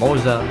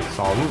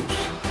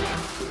Mosasaurs.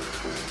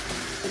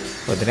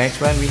 For the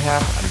next one we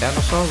have a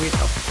dinosaur with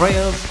a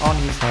trails on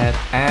his head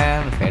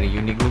and very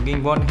unique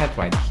looking bone head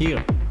right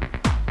here.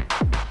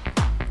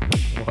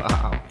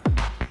 Wow.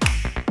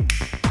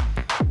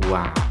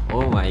 Wow,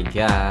 oh my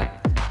god.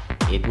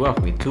 It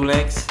walks with 2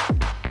 legs,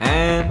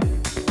 and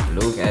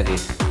look at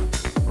it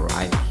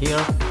right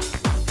here.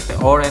 The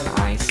orange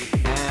eyes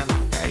and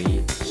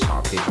very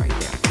sharp teeth right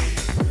there.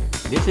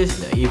 This is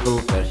the evil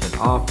version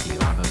of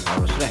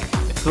Tyrannosaurus Rex,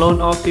 the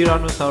clone of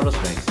Tyrannosaurus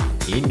Rex,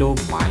 Dino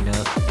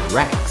minus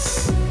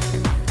Rex.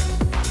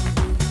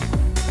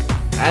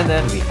 And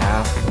then we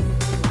have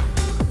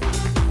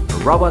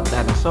a robot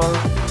dinosaur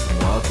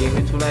walking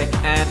with 2 legs,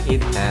 and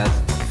it has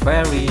a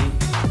very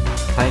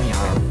tiny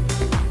arm,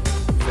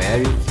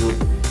 very cute.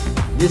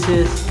 This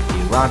is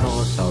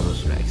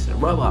Tyrannosaurus Rex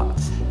robot.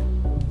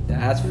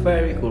 That's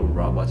very cool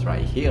robots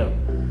right here.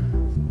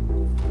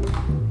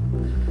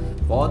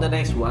 For the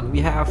next one we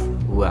have,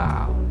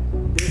 wow,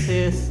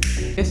 this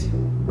is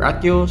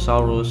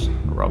Brachiosaurus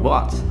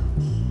robot.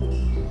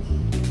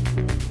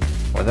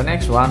 For the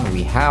next one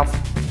we have,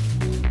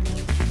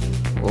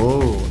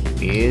 oh,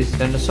 this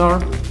dinosaur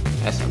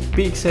has a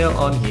big sail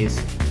on his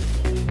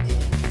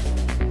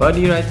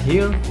body right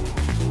here,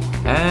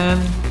 and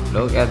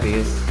look at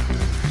this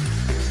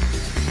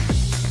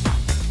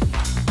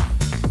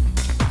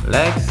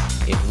legs.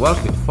 It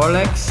walks with 4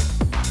 legs,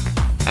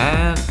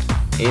 and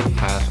it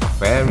has a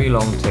very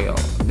long tail.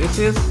 This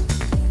is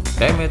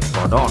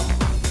Dimetrodon.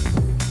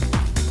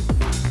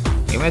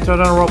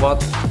 Dimetrodon robot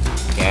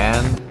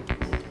can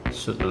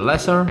shoot a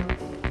laser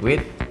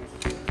with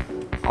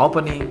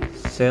opening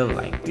sail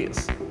like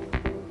this.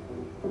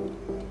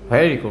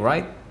 Very cool,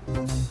 right?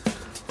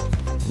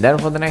 Then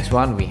for the next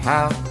one we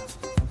have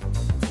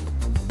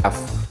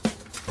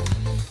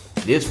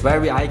this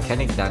very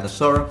iconic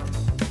dinosaur.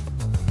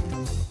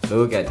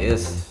 Look at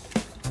this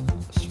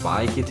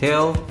spiky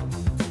tail.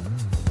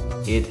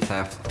 It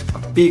have a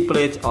big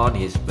plate on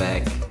his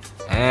back,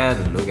 and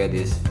look at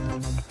this,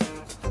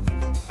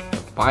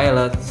 the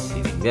pilot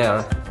sitting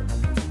there.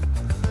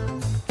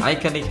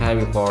 Iconic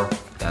herbivore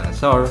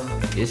dinosaur.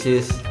 This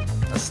is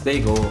a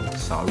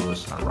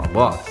Stegosaurus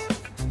robot,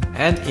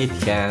 and it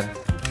can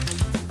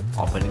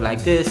open it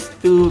like this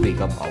to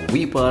become a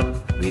weapon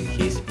with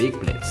his big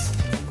plates.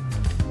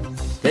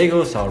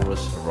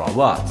 Stegosaurus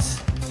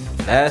robots.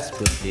 Let's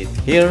put it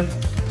here,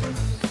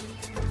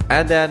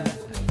 and then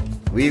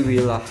we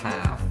will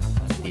have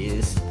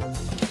this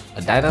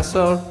a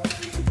dinosaur.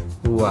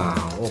 Wow,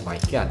 oh my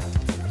god,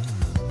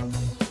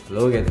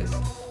 look at this,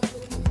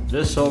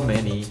 there's so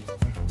many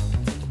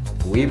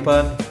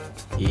weapon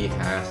he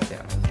has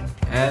there,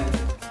 and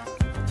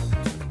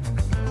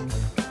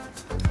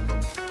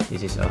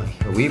this is a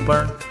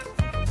weapon.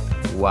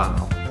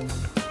 Wow,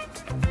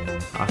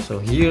 also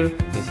here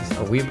this is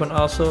a weapon,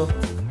 also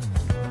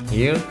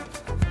here,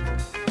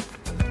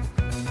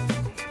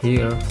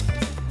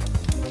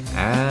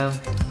 and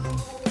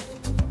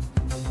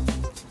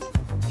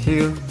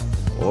here.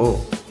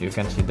 Oh, you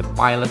can see the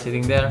pilot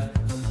sitting there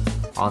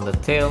on the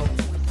tail,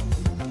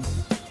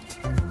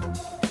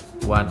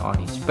 one on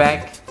his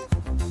back,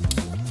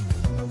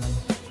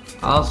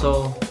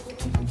 also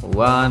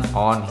one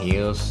on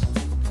his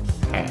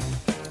head.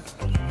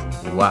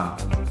 Wow,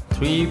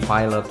 3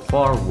 pilots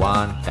for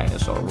 1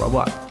 dinosaur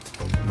robot.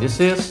 This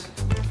is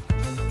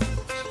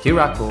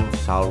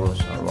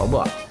Tyrannosaurus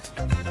robot.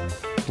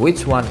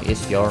 Which one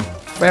is your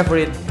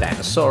favorite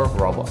dinosaur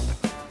robot?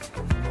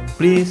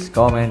 Please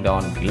comment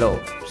down below.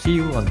 See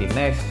you on the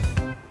next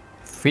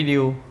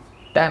video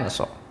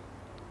dinosaur.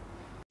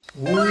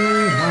 Oh my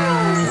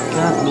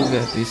god, look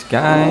at this,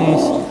 guys.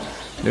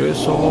 There are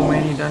so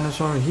many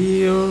dinosaurs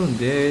here.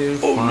 They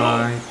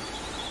fight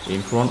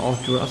in front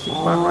of Jurassic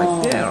Park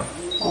right there.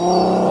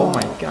 Oh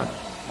my god.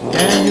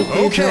 And you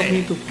please help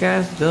me to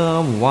catch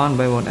them one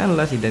by one and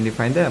let's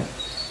identify them.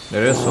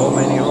 There are so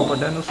many robot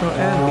dinosaurs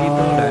and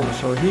little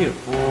dinosaurs here.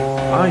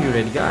 Are you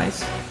ready,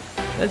 guys?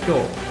 Let's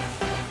go.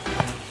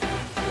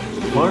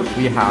 First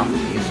we have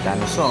this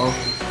dinosaur.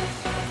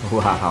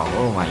 Wow,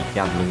 oh my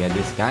god, look at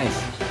this, guys.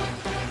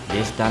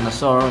 This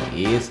dinosaur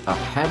is a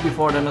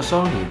herbivore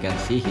dinosaur. You can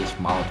see his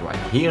mouth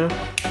right here,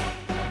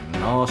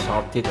 no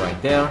sharp teeth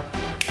right there,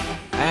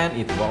 and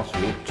it walks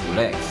with 2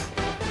 legs,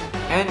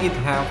 and it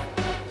have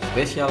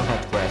special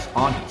headrest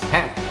on his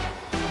head.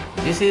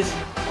 This is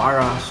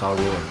Pyroraptor.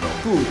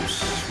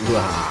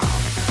 Wow,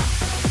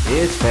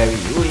 it's very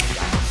unique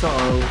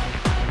dinosaur.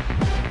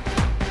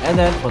 And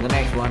then for the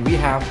next one we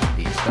have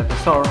this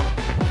dinosaur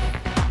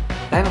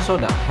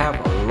that have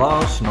a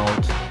long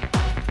snout,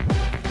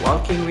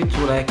 walking with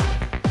 2 legs,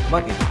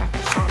 but it has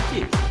sharp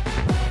teeth.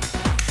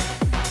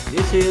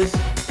 This is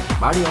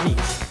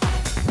Baryonyx,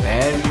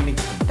 very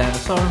unique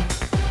dinosaur.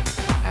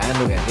 And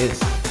look at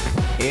this,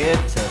 it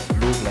just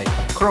looks like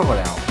a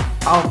crocodile.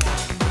 Almost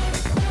looks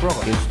like a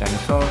crocodile. This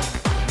dinosaur,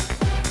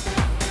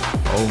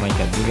 oh my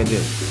god, look at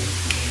this.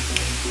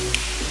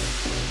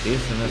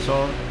 This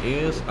dinosaur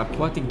is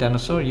aquatic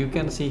dinosaur. You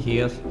can see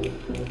his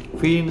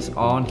fins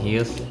on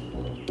his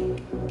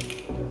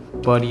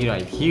body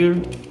right here.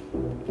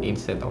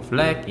 Instead of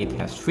leg, it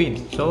has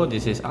fins. So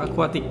this is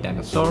aquatic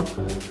dinosaur,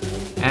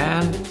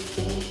 and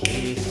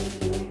his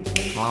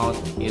mouth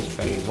is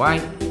very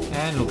wide.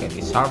 And look at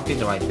his sharp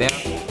teeth right there.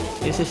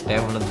 This is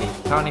definitely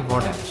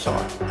carnivore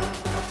dinosaur.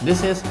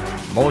 This is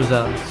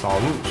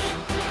Mosasaurs.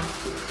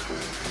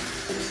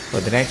 For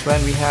the next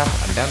one we have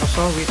a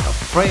dinosaur with a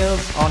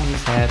frills on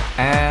his head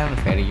and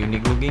very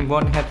unique looking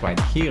bone head right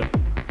here.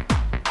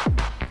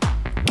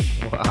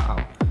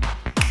 Wow.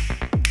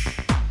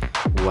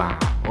 Wow,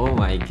 oh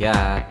my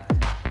god.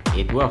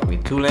 It works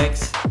with 2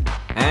 legs,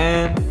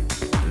 and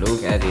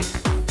look at this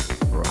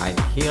right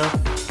here.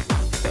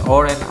 The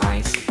orange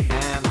eyes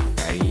and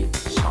very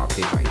sharp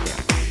teeth right there.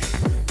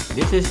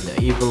 This is the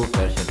evil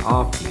version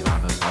of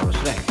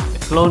Tyrannosaurus Rex. The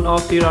clone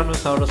of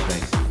Tyrannosaurus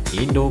Rex,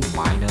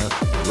 Indominus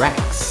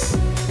Rex.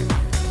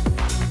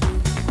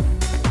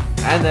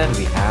 And then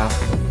we have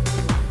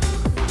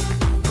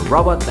a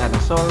robot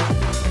dinosaur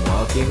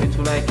walking with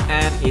 2 legs,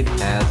 and it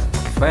has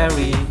a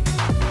very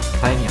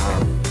tiny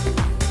arm,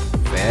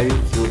 very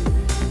cute.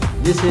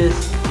 This is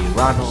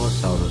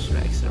Tyrannosaurus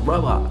Rex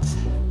robot.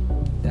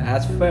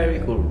 That's very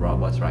cool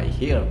robots right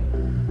here.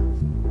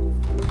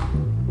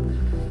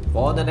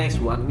 For the next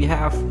one we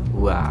have,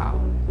 wow,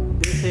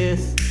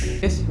 this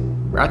is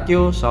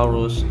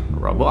Brachiosaurus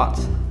robot.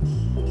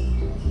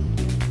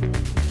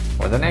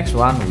 For the next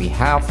one we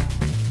have,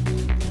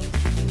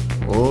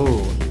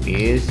 oh,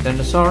 this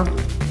dinosaur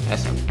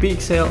has a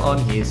big sail on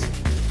his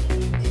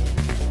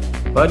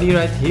body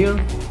right here,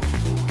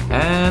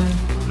 and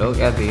look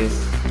at this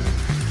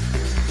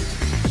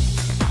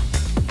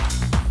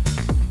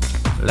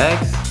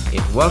legs.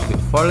 It works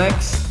with 4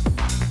 legs,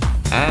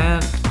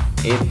 and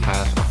it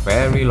has a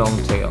very long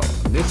tail.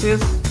 This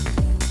is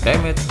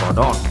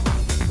Dimetrodon.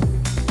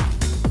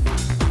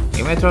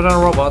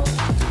 Dimetrodon robot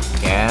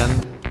can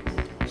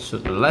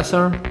shoot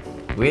laser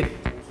with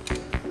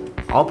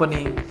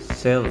opening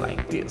shell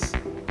like this.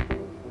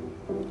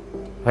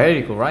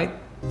 Very cool, right?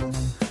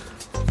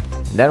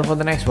 Then for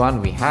the next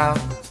one we have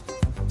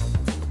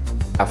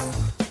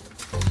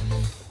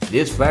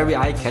this very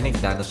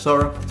iconic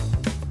dinosaur.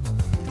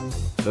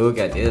 Look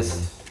at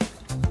this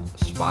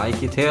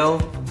spiky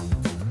tail.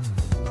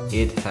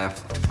 It have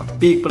a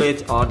big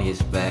plate on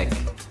his back,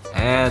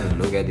 and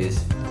look at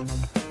this,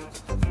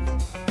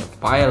 the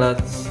pilot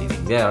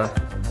sitting there.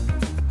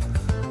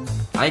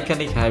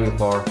 Iconic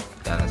herbivore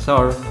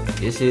dinosaur.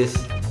 This is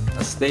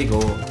a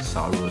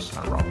Stegosaurus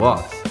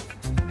robot,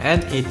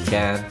 and it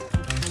can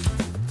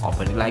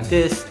open it like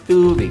this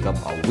to become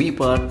a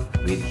weapon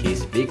with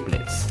his big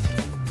plates.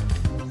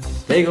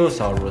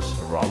 Stegosaurus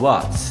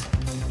robots.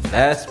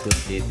 Let's put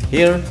it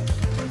here,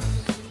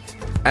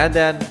 and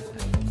then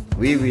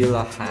we will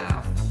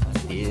have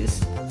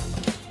this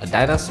a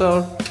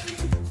dinosaur.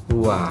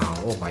 Wow,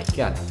 oh my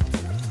god,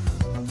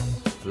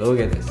 look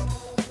at this.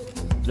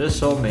 There's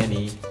so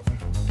many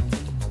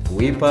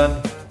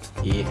weapon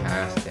he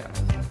has there,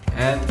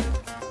 and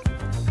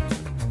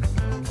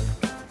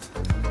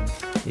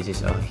this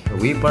is a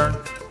weapon.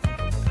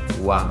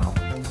 Wow.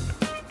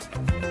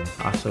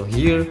 Also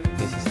here,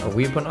 this is a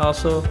weapon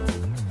also.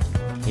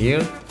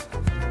 Here,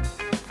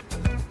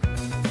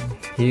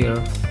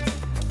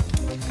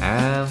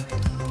 and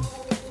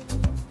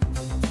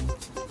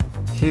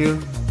here.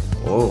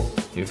 Oh,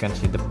 you can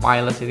see the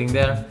pilot sitting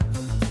there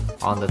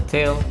on the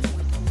tail,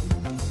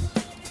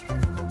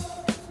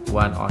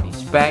 one on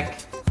his back,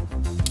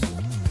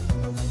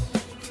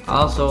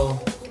 also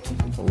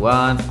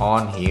one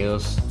on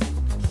his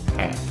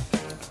head.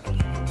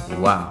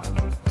 Wow,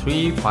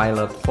 3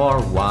 pilots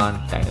for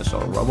 1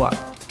 dinosaur robot.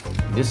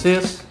 This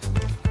is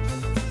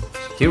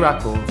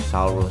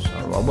Tyrannosaurus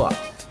robot.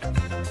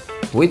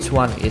 Which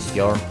one is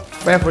your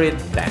favorite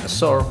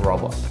dinosaur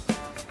robot?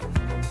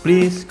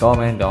 Please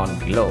comment down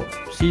below.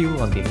 See you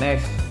on the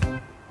next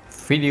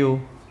video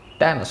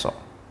dinosaur.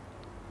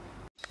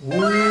 Oh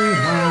my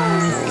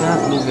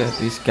god, look at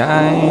this,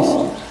 guys.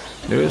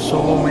 There are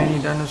so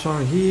many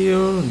dinosaurs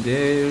here.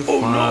 There's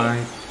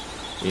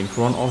 5 in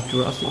front of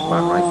Jurassic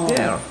Park right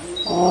there.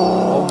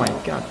 Oh my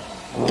god.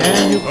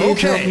 Can you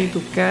please help me to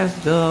catch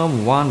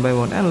them one by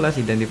one and let's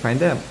identify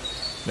them?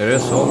 There are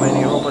so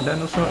many robot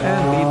dinosaur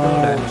and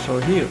little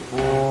dinosaur here.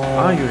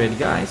 Are you ready,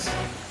 guys?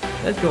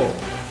 Let's go.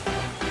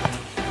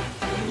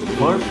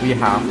 First we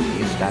have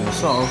this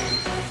dinosaur.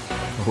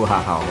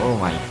 Wow, oh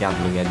my god,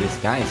 look at this,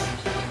 guys.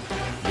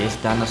 This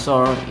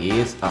dinosaur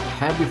is a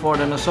herbivore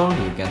dinosaur.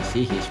 You can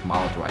see his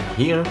mouth right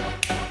here,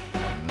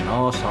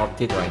 no sharp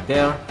teeth right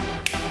there,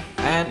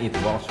 and it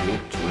walks with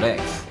 2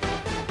 legs,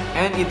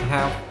 and it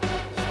have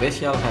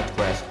special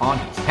headrest on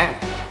his head.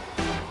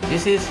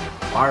 This is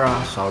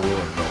Pyroraptor.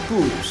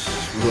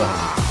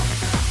 Wow,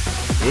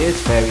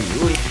 it's very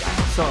unique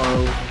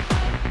dinosaur.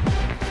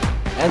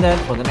 And then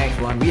for the next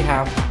one we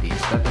have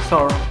this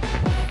dinosaur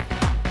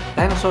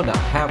that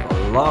have a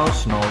long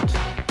snout,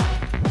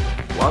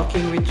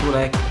 walking with 2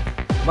 legs,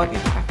 but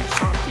it has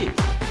sharp teeth.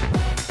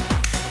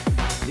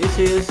 This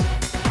is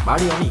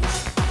Baryonyx,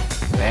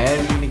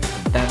 very unique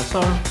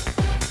dinosaur.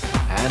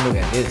 And look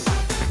at this,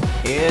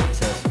 it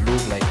just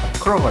looks like a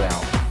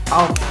crocodile,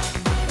 almost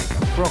like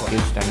a crocodile.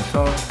 This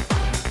dinosaur,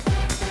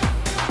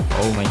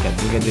 oh my god,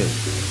 look at this.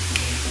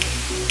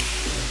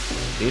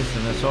 This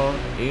dinosaur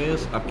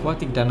is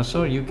aquatic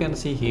dinosaur. You can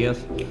see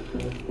his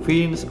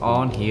fins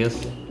on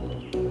his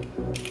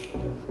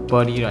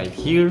body right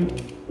here.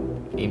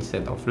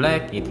 Instead of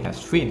leg, it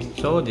has fins.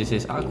 So this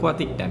is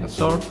aquatic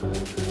dinosaur,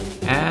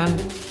 and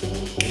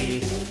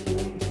his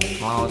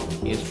mouth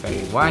is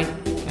very wide.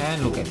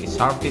 And look at his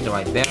sharp teeth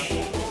right there.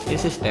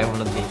 This is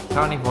definitely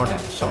carnivore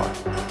dinosaur.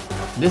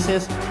 This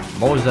is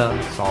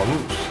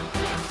Mosasaurs.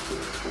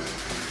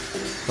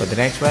 For the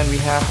next one we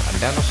have a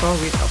dinosaur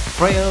with a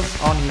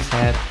trails on his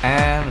head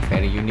and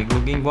very unique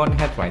looking bone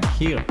head right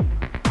here.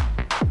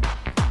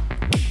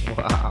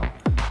 Wow.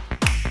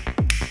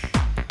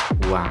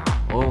 Wow,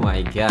 oh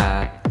my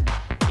god.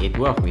 It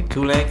walks with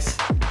 2 legs,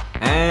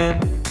 and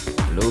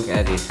look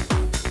at it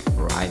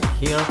right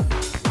here.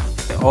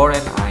 The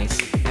orange eyes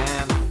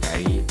and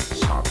very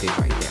sharp teeth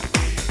right there.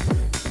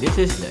 This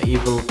is the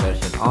evil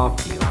version of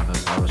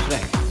Tyrannosaurus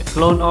Rex, the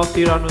clone of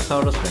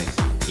Tyrannosaurus Rex,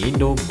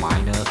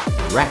 Indominus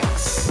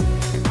Rex.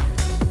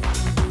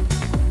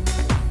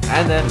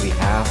 And then we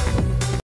have